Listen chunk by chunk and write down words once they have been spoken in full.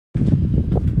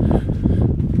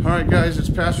Alright guys, it's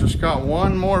Pastor Scott.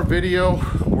 One more video.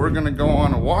 We're going to go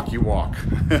on a walkie walk.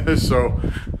 So,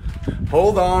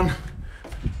 hold on.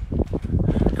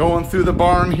 Going through the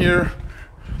barn here.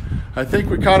 I think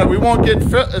we caught it. We won't get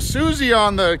Susie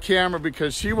on the camera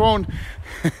because she won't.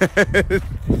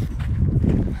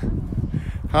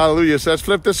 Hallelujah. So let's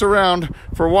flip this around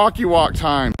for walkie walk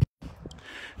time.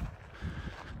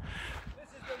 This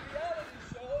is the reality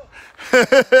show.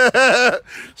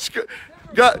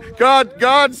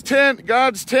 God's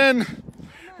 10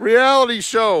 reality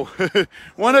show.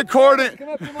 One according. Come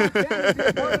up to Montana,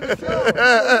 be part of the show.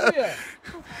 Hallelujah.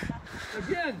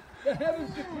 Again, the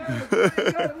heavens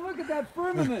declare. Look at that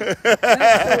firmament.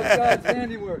 That's God's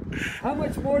handiwork. How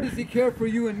much more does He care for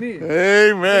you and me?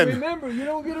 Amen. And remember, you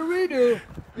don't get a redo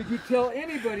if you tell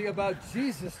anybody about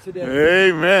Jesus today.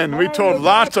 Amen. We told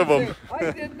lots of them.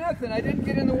 I did nothing. I didn't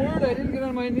get in the Word. I didn't get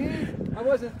on my knees. I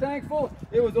wasn't thankful.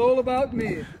 It was all about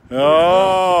me.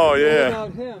 Oh, yeah. It was all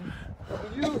about Him.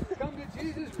 When you come to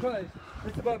Jesus Christ,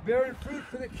 it's about bearing fruit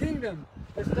for the kingdom.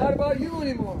 It's not about you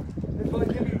anymore. It's about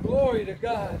giving glory to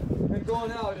God and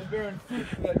going out and bearing fruit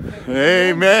for that kingdom.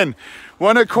 Amen.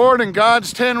 One accord in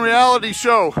God's 10 reality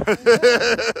show.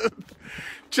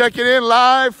 Checking in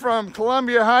live from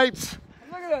Columbia Heights.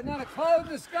 Look at that, not a cloud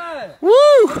in the sky. Woo!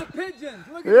 The pigeons.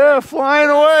 Look at Yeah, that. flying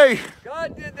away.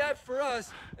 God did that for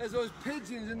us as those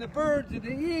pigeons and the birds and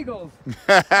the eagles. And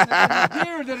the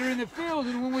deer that are in the field,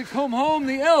 and when we come home,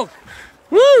 the elk.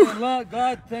 Woo! And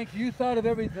God, thank you. You thought of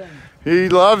everything. He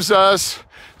loves us.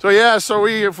 So yeah,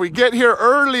 if we get here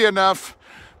early enough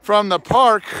from the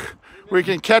park, we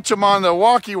can catch him on the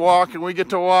walkie walk, and we get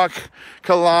to walk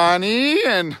Kalani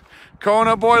and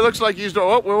Kona boy. Looks like he's we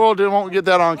won't get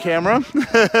that on camera.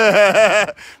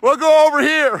 We'll go over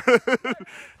here.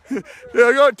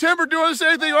 Yeah, go Timber doing the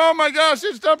same thing. Oh my gosh,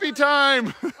 it's dumpy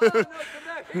time.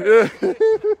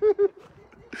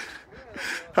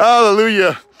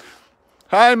 Hallelujah.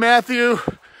 Hi, Matthew.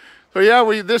 So yeah,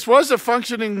 this was a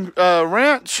functioning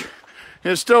ranch.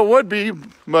 It still would be,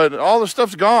 but all the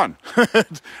stuff's gone.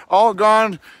 It's all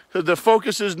gone. The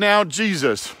focus is now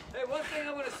Jesus. Hey, one thing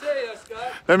I want to say,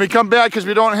 Scott. Let me come back because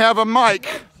we don't have a mic.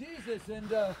 Jesus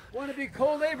and want to be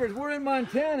co-laborers. We're in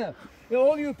Montana.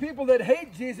 All you people that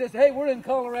hate Jesus, hey, we're in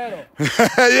Colorado.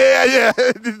 Yeah.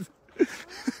 Come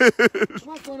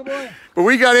on, Kona boy. But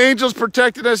we got angels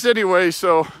protecting us anyway,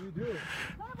 so. You do.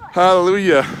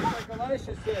 Hallelujah. Like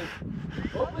Elisha said,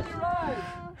 open your eyes.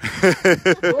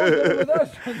 Those with us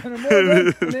are going to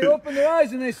move. And they opened their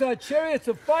eyes and they saw chariots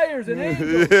of fires and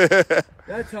angels.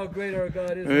 That's how great our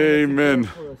God is. Amen.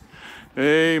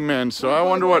 Amen. So I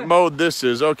wonder what mode this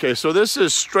is. Okay, so this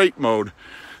is straight mode.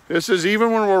 This is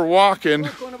even when we're walking.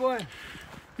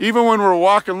 Even when we're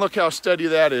walking, look how steady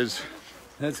that is.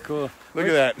 That's cool. Look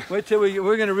at that. Wait till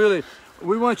we're going to really.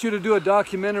 We want you to do a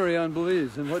documentary on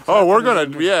Belize and what's. Oh, we're gonna,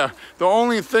 yeah. The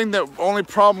only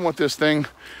problem with this thing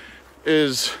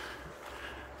is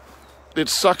it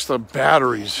sucks the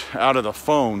batteries out of the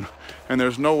phone, and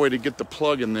there's no way to get the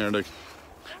plug in there. I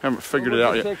haven't figured it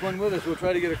out yet. We'll take one with us. We'll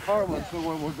try to get a car one, so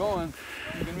when we're going,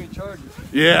 you can recharge it.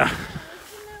 Yeah.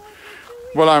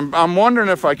 Well, I'm wondering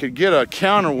if I could get a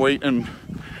counterweight and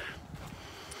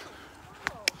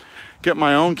get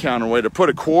my own counterweight, to put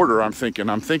a quarter. I'm thinking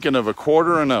of a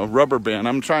quarter and a rubber band.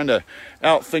 I'm trying to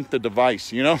outthink the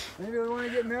device, you know. Maybe we want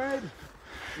to get married.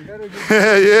 You gotta get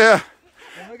yeah.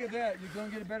 Well, look at that. You're gonna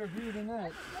get a better view than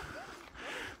that.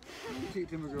 Come on,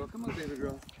 Timber girl. Come on, baby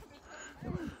girl.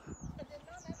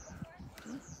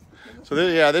 So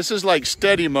this is like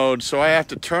steady mode. So I have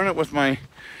to turn it with my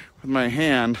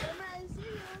hand.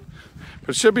 But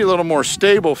it should be a little more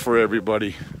stable for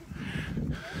everybody.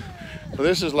 So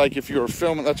this is like if you were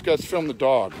filming. Let's film the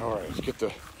dog. All right,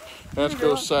 let's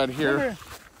go side here.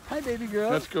 Hi, baby girl.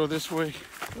 Let's go this way.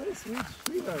 What a sweet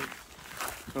sweetheart.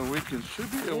 So we should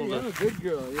be able to. I'm a good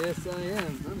girl. Yes, I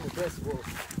am. I'm the best wolf.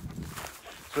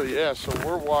 So yeah, so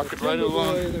we're walking right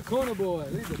along. Boy, the Kona boy.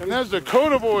 And that's the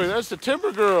Kona boy. That's the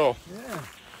Timber girl. Yeah.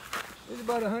 He's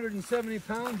about 170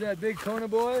 pounds. That big Kona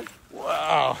boy.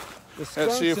 Wow.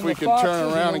 Let's see if we can foxes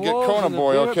turn around and get wolves Kona and the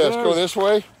boy. Okay, let's go this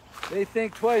way. They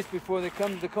think twice before they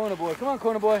come to the Kona boy. Come on,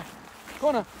 Kona boy.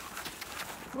 Kona.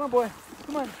 Come on, boy.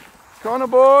 Come on. Kona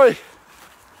boy.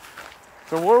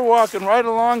 So we're walking right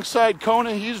alongside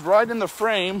Kona. He's right in the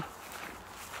frame.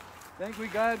 Thank we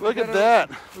got. Look at that.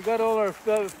 We got all our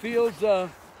fields. We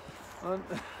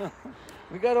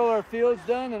got all our fields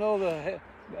done and all the hay.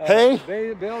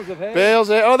 Bales of hay. Bales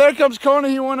of hay. Oh, there comes Kona.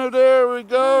 He went up there. We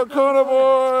go, Kona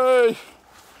boy.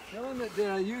 Tell him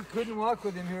that you couldn't walk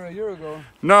with him here a year ago.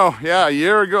 No, yeah, a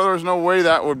year ago there's no way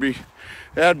that'd be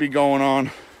going on.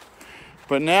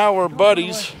 But now we're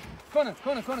buddies. Come on,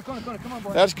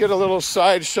 boy. Let's get a little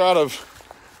side shot of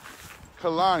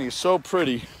Kalani. So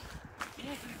pretty. She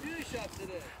went to the beauty shop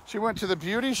today. She went to the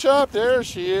beauty shop. There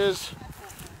she is.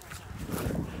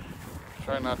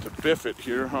 Try not to biff it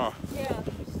here, huh? Yeah,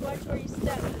 just watch where you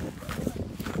step.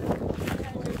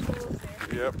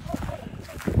 Yep.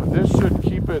 This should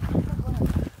keep it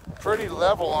pretty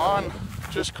level on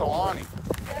just Kalani. Is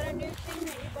that a new thing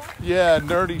that you bought? Yeah,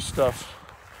 nerdy stuff.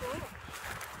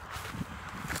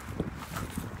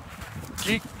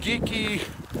 Geeky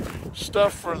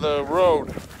stuff for the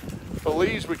road.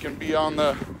 Believes we can be on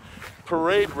the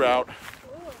parade route.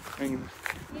 Cool. And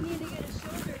You need to get a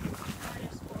shoulder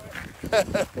harness for it.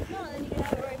 No, then you can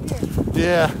have it right here.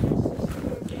 yeah,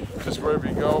 just wherever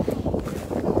you go.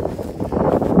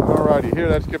 Alrighty, here,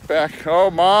 let's get back.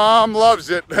 Oh, Mom loves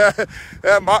it.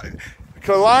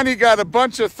 Kalani got a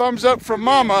bunch of thumbs up from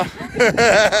Mama.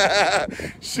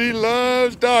 She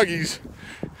loves doggies.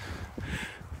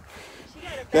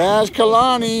 That's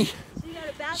Kalani.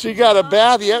 She got a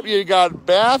bath. Yep, you got a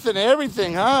bath and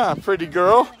everything, huh? Pretty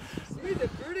girl.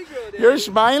 You're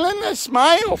smiling? A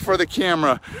smile for the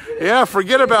camera. Yeah,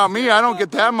 forget about me. I don't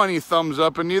get that many thumbs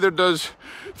up, and neither does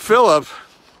Philip.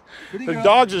 The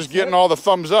dog's just getting all the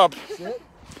thumbs up. Sit.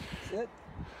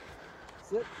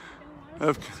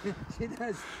 She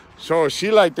does. So she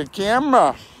like the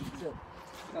camera. Sit.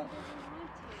 No.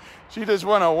 She just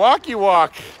want to walkie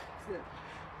walk. Sit.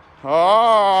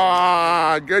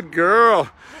 Oh, good girl.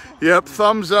 Yep,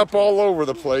 thumbs up all over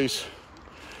the place.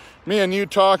 Me and you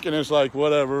talking is like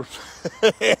whatever. That's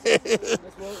what, I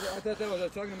thought that was, I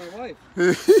was talking to my wife.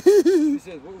 She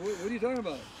said, what are you talking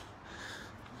about?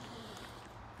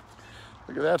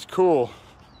 Look at that's cool.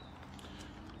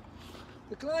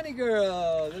 The Kalani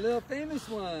girl, the little famous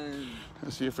one.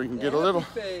 Let's see if we can The get a little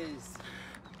face.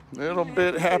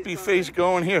 bit happy face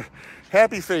going here.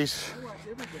 Happy face. I watch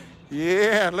everything.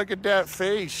 Yeah, look at that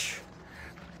face.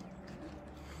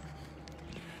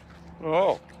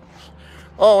 Oh,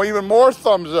 even more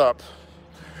thumbs up.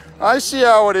 I see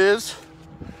how it is.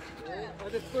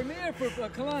 For me or for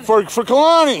Kalani? For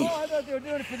Kalani. Oh, I thought they were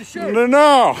doing it for the shirt.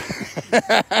 No.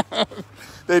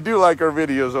 They do like our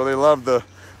videos, though. They love the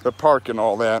park and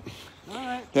all that. All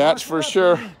right. That's for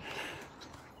sure.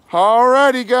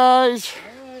 Alrighty, guys.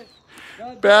 All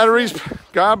right. Batteries,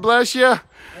 God bless you. I've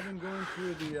been going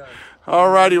through the...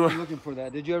 Alrighty. I'm looking for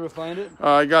that. Did you ever find it?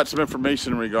 I got some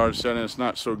information in regards to that, and it's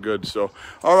not so good. So,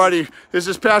 alrighty, this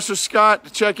is Pastor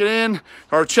Scott checking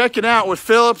out with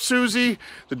Philip, Susie,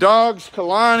 the dogs,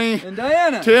 Kalani, And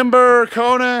Diana. Timber,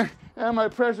 Kona, and my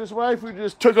precious wife who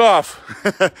just took off.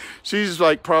 She's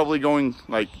like probably going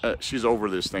like she's over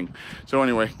this thing. So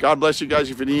anyway, God bless you guys.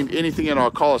 If you need anything at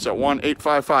all, call us at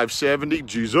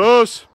 1-855-70-JESUS.